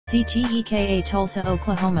CTEKA Tulsa,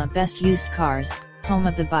 Oklahoma. Best used cars, home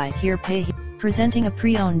of the buy here pay here. Presenting a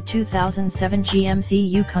pre-owned 2007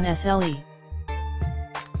 GMC Yukon SLE.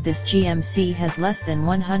 This GMC has less than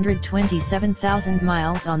 127,000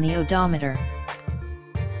 miles on the odometer.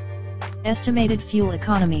 Estimated fuel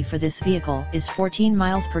economy for this vehicle is 14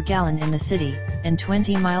 miles per gallon in the city, and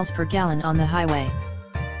 20 miles per gallon on the highway.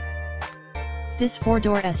 This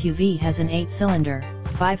four-door SUV has an 8-cylinder,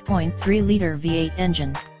 5.3-liter V8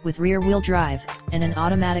 engine, with rear-wheel drive, and an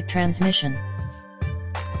automatic transmission.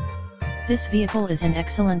 This vehicle is in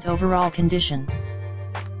excellent overall condition.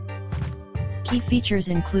 Key features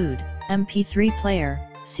include MP3 player,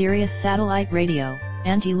 Sirius satellite radio,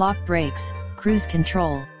 anti-lock brakes, cruise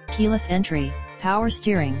control, keyless entry, power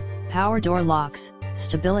steering, power door locks,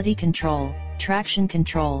 stability control, traction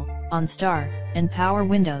control, OnStar, and power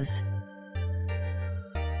windows.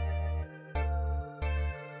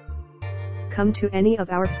 Come to any of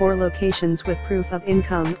our 4 locations with proof of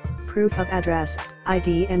income, proof of address,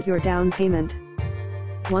 ID and your down payment.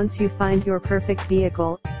 Once you find your perfect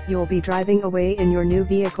vehicle, you'll be driving away in your new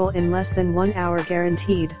vehicle in less than 1 hour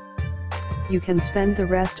guaranteed. You can spend the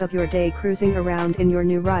rest of your day cruising around in your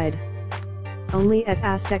new ride. Only at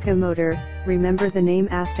Azteca Motor. Remember the name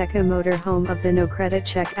Azteca Motor, home of the no credit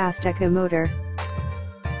check. Azteca Motor.